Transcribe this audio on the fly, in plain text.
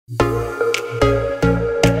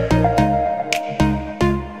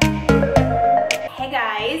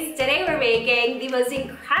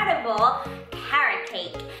call carrot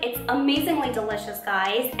cake. It's amazingly delicious,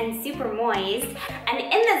 guys, and super moist. And in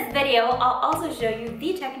this video, I'll also show you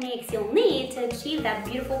the techniques you'll need to achieve that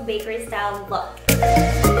beautiful bakery style look.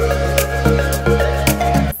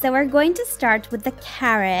 So we're going to start with the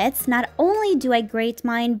carrots. Not only do I grate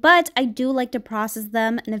mine, but I do like to process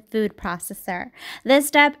them in a food processor. This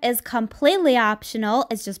step is completely optional.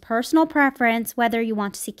 It's just personal preference whether you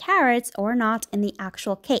want to see carrots or not in the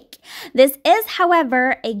actual cake. This is,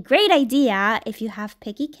 however, a great idea if you have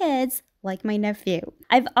picky kids like my nephew.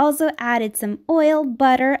 I've also added some oil,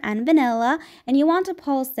 butter, and vanilla, and you want to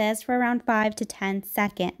pulse this for around 5 to 10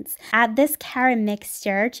 seconds. Add this carrot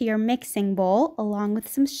mixture to your mixing bowl along with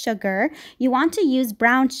some sugar. You want to use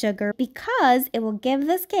brown sugar because it will give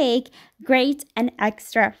this cake great and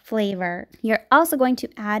extra flavor. You're also going to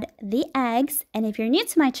add the eggs, and if you're new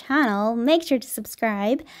to my channel, make sure to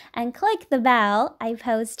subscribe and click the bell. I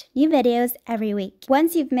post new videos every week.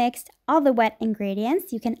 Once you've mixed all the wet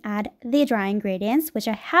ingredients, you can add the dry ingredients, which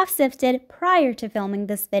I have sifted prior to filming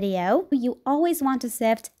this video. You always want to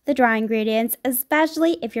sift the dry ingredients,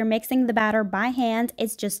 especially if you're mixing the batter by hand.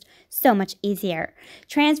 It's just so much easier.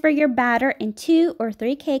 Transfer your batter in 2 or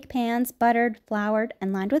 3 cake pans, buttered, floured,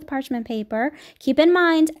 and lined with parchment paper. Keep in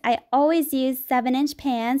mind, I always use 7-inch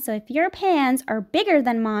pans, so if your pans are bigger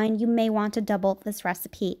than mine, you may want to double this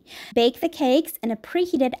recipe. Bake the cakes in a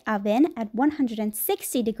preheated oven at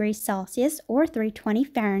 160 degrees Celsius or 320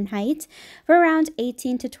 Fahrenheit for around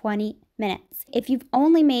 18 to 20 minutes. If you've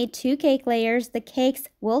only made 2 cake layers, the cakes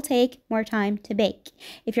will take more time to bake.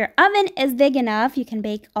 If your oven is big enough, you can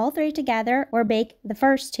bake all 3 together or bake the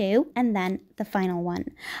first 2 and then the final one.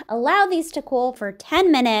 Allow these to cool for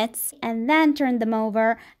 10 minutes and then turn them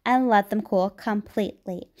over and let them cool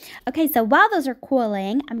completely. Okay, so while those are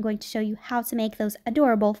cooling, I'm going to show you how to make those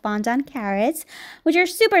adorable fondant carrots, which are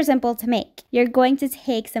super simple to make. You're going to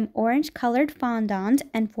take some orange colored fondant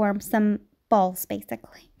and form some balls,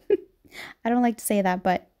 basically. I don't like to say that,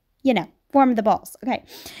 but you know, form the balls. Okay.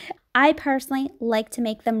 I personally like to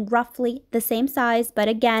make them roughly the same size, but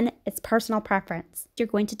again, it's personal preference. You're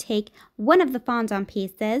going to take one of the fondant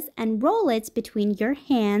pieces and roll it between your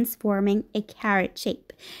hands, forming a carrot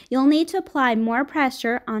shape. You'll need to apply more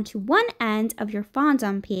pressure onto one end of your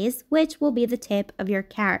fondant piece, which will be the tip of your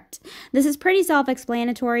carrot. This is pretty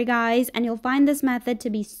self-explanatory, guys, and you'll find this method to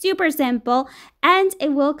be super simple and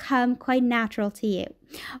it will come quite natural to you.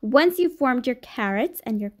 Once you've formed your carrots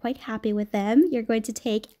and you're quite happy with them, you're going to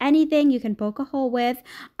take anything you can poke a hole with.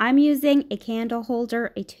 I'm using a candle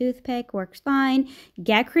holder, a toothpick works fine.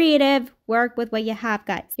 Get creative, work with what you have,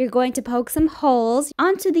 guys. You're going to poke some holes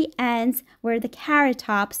onto the ends where the carrot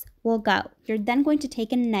tops will go. You're then going to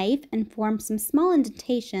take a knife and form some small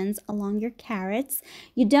indentations along your carrots.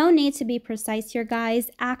 You don't need to be precise here,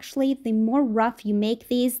 guys. Actually, the more rough you make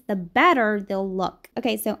these, the better they'll look.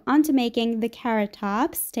 Okay, so onto making the carrot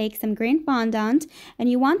tops. Take some green fondant and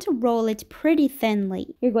you want to roll it pretty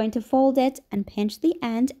thinly. You're going to fold it and pinch the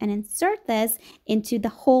end and insert this into the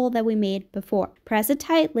hole that we made before. Press it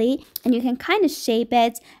tightly and you can kind of shape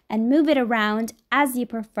it and move it around as you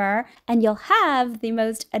prefer, and you'll have the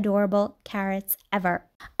most adorable carrots ever.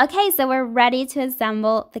 Okay, so we're ready to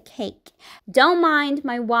assemble the cake. Don't mind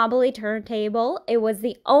my wobbly turntable. It was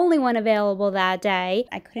the only one available that day.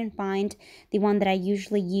 I couldn't find the one that I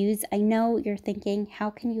usually use. I know you're thinking, how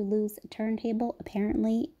can you lose a turntable?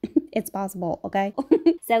 Apparently, it's possible, okay?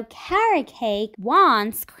 So carrot cake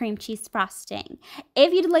wants cream cheese frosting.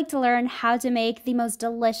 If you'd like to learn how to make the most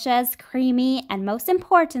delicious, creamy, and most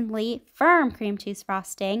importantly, firm cream cheese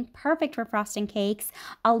frosting, perfect for frosting cakes,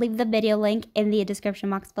 I'll leave the video link in the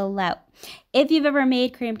description box below. If you've ever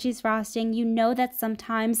made cream cheese frosting, you know that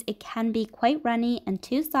sometimes it can be quite runny and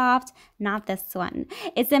too soft. Not this one.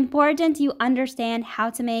 It's important you understand how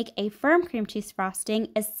to make a firm cream cheese frosting,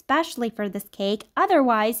 especially for this cake.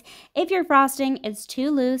 Otherwise, if your frosting is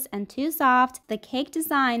too loose and too soft, the cake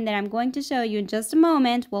design that I'm going to show you in just a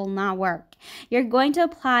moment will not work. You're going to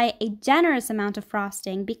apply a generous amount of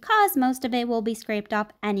frosting because most of it will be scraped off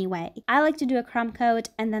anyway. I like to do a crumb coat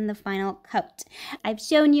and then the final coat. I've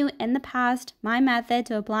shown you in the past my method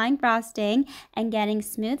to applying frosting and getting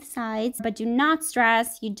smooth sides, but do not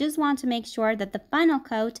stress. You just want to make sure that the final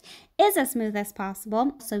coat is as smooth as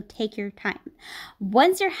possible, so take your time.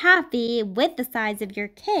 Once you're happy with the size of your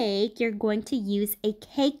cake, you're going to use a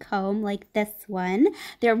cake comb like this one.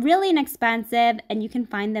 They're really inexpensive and you can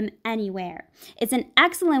find them anywhere. It's an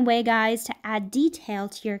excellent way, guys, to add detail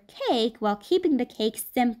to your cake while keeping the cake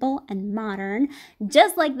simple and modern,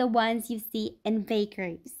 just like the ones you see in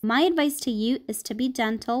bakeries. My advice to you is to be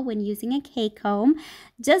gentle when using a cake comb,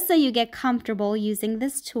 just so you get comfortable using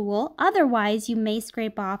this tool. Otherwise, you may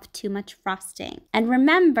scrape off too much frosting. And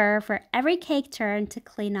remember, for every cake turn, to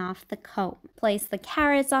clean off the comb. Place the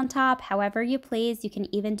carrots on top however you please. You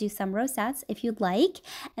can even do some rosettes if you'd like.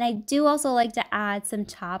 And I do also like to add some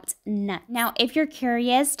chopped nuts. Now, if you're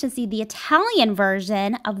curious to see the Italian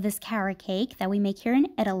version of this carrot cake that we make here in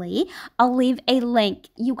Italy, I'll leave a link.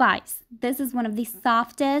 You guys, this is one of the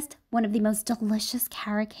softest, one of the most delicious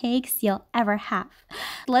carrot cakes you'll ever have.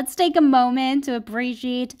 Let's take a moment to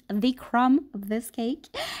appreciate the crumb of this cake.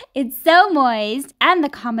 It's so moist, and the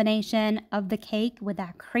combination of the cake with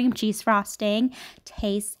that cream cheese frosting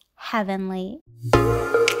tastes heavenly.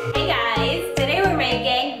 Hey guys, today we're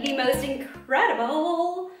making the most incredible